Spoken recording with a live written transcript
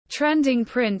trending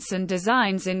prints and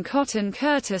designs in cotton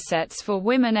kurta sets for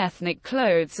women. Ethnic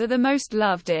clothes are the most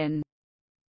loved in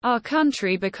our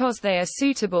country because they are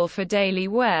suitable for daily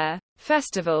wear,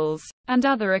 festivals, and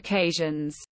other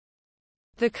occasions.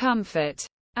 The comfort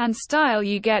and style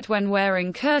you get when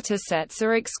wearing kurta sets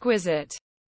are exquisite.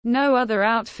 No other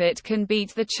outfit can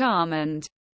beat the charm and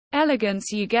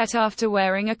elegance you get after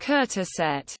wearing a kurta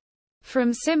set.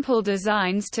 From simple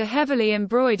designs to heavily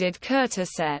embroidered kurta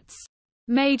sets,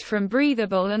 made from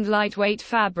breathable and lightweight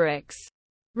fabrics.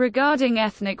 Regarding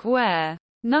ethnic wear,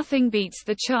 nothing beats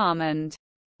the charm and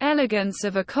elegance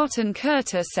of a cotton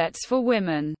kurta sets for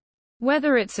women.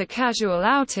 Whether it's a casual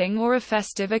outing or a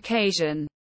festive occasion,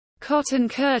 cotton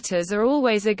kurtas are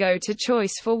always a go-to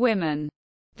choice for women.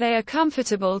 They are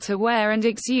comfortable to wear and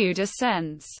exude a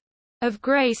sense of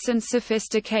grace and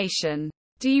sophistication.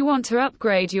 Do you want to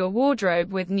upgrade your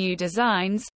wardrobe with new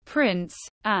designs, prints,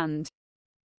 and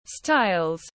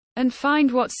styles, and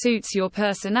find what suits your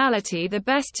personality the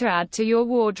best to add to your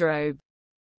wardrobe?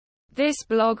 This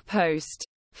blog post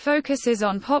focuses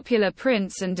on popular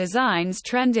prints and designs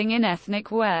trending in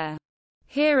ethnic wear.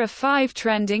 Here are 5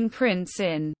 trending prints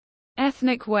in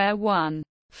ethnic wear. 1.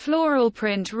 Floral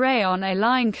print rayon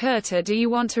A-line kurta. Do you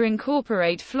want to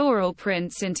incorporate floral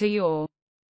prints into your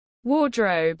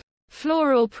wardrobe?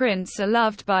 Floral prints are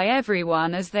loved by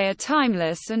everyone as they are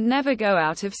timeless and never go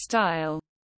out of style.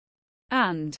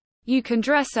 And you can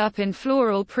dress up in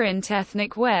floral print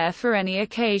ethnic wear for any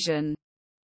occasion.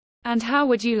 And how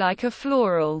would you like a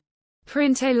floral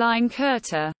print A-line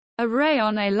kurta? A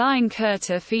rayon A-line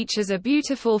kurta features a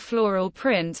beautiful floral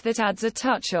print that adds a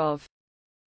touch of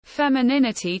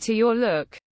femininity to your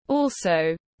look.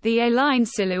 Also, the A-line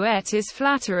silhouette is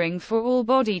flattering for all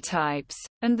body types,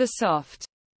 and the soft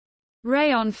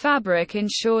rayon fabric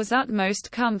ensures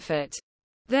utmost comfort.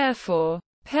 Therefore,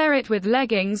 pair it with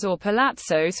leggings or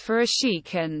palazzos for a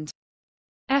chic and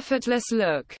effortless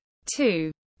look.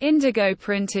 2. Indigo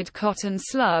printed cotton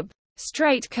slub,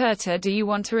 straight kurta. Do you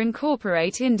want to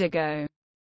incorporate indigo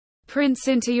prints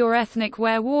into your ethnic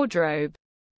wear wardrobe?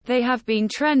 They have been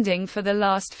trending for the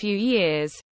last few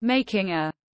years, making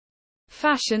a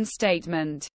fashion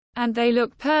statement. And they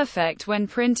look perfect when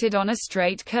printed on a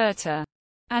straight kurta.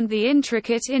 And the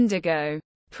intricate indigo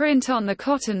print on the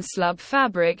cotton slub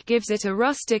fabric gives it a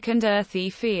rustic and earthy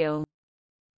feel.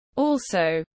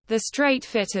 Also, the straight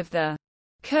fit of the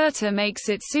kurta makes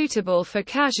it suitable for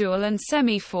casual and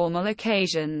semi-formal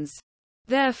occasions.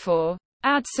 Therefore,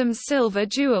 add some silver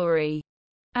jewelry,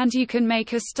 and you can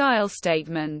make a style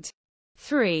statement.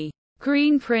 3.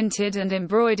 Green printed and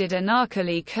embroidered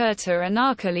anarkali kurta.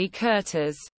 Anarkali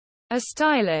kurtas are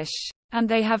stylish, and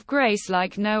they have grace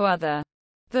like no other.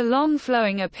 The long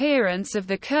flowing appearance of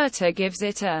the kurta gives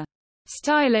it a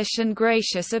stylish and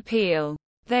gracious appeal.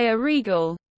 They are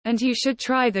regal, and you should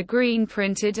try the green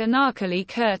printed anarkali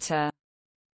kurta,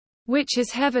 which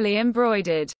is heavily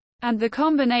embroidered. And the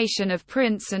combination of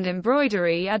prints and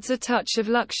embroidery adds a touch of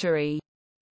luxury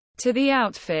to the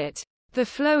outfit. The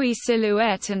flowy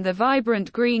silhouette and the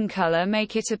vibrant green color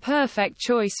make it a perfect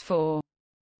choice for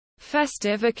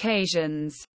festive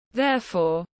occasions.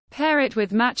 Therefore, pair it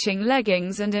with matching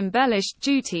leggings and embellished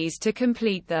jutis to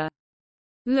complete the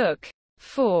look.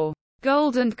 4.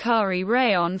 Gold and kari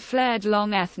rayon flared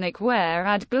long ethnic wear.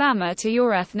 Add glamour to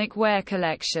your ethnic wear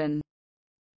collection.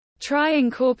 Try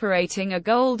incorporating a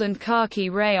gold and khaki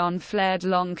rayon flared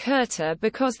long kurta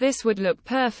because this would look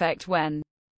perfect when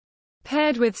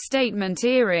paired with statement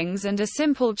earrings and a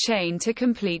simple chain to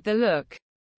complete the look.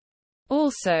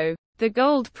 Also, the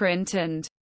gold print and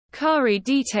kari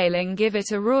detailing give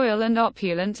it a royal and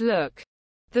opulent look.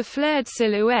 The flared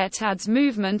silhouette adds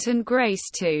movement and grace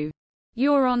to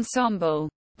your ensemble.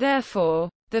 Therefore,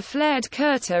 the flared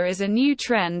kurta is a new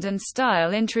trend and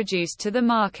style introduced to the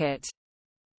market.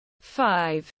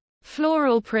 5.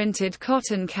 Floral printed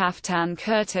cotton kaftan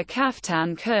kurta.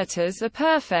 Kaftan kurtas are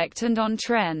perfect and on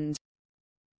trend.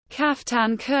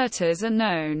 Kaftan kurtas are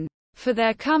known for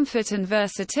their comfort and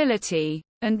versatility,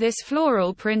 and this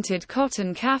floral printed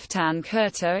cotton kaftan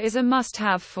kurta is a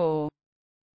must-have for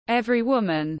every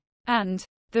woman. And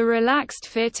the relaxed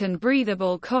fit and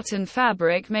breathable cotton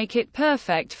fabric make it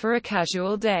perfect for a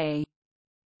casual day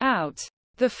out.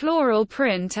 The floral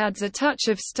print adds a touch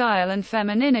of style and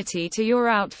femininity to your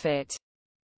outfit,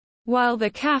 while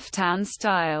the kaftan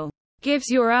style gives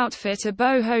your outfit a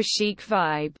boho chic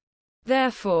vibe.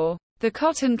 Therefore, the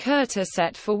cotton kurta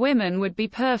set for women would be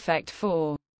perfect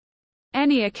for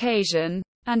any occasion,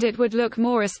 and it would look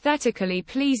more aesthetically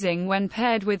pleasing when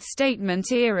paired with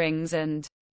statement earrings and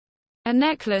a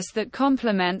necklace that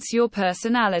complements your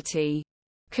personality.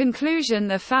 Conclusion: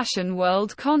 the fashion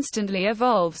world constantly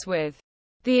evolves with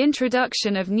the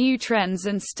introduction of new trends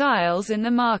and styles in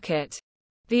the market.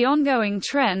 The ongoing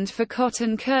trend for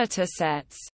cotton kurta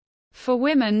sets for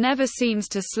women never seems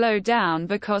to slow down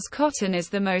because cotton is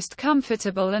the most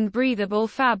comfortable and breathable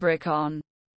fabric on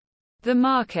the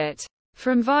market.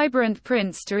 From vibrant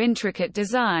prints to intricate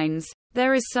designs,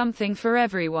 there is something for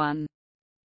everyone.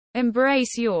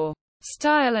 Embrace your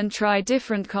style and try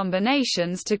different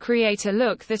combinations to create a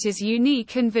look that is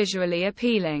unique and visually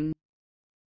appealing.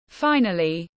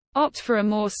 Finally, opt for a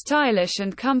more stylish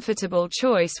and comfortable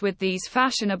choice with these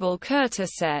fashionable kurta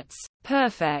sets,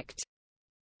 perfect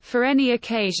for any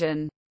occasion.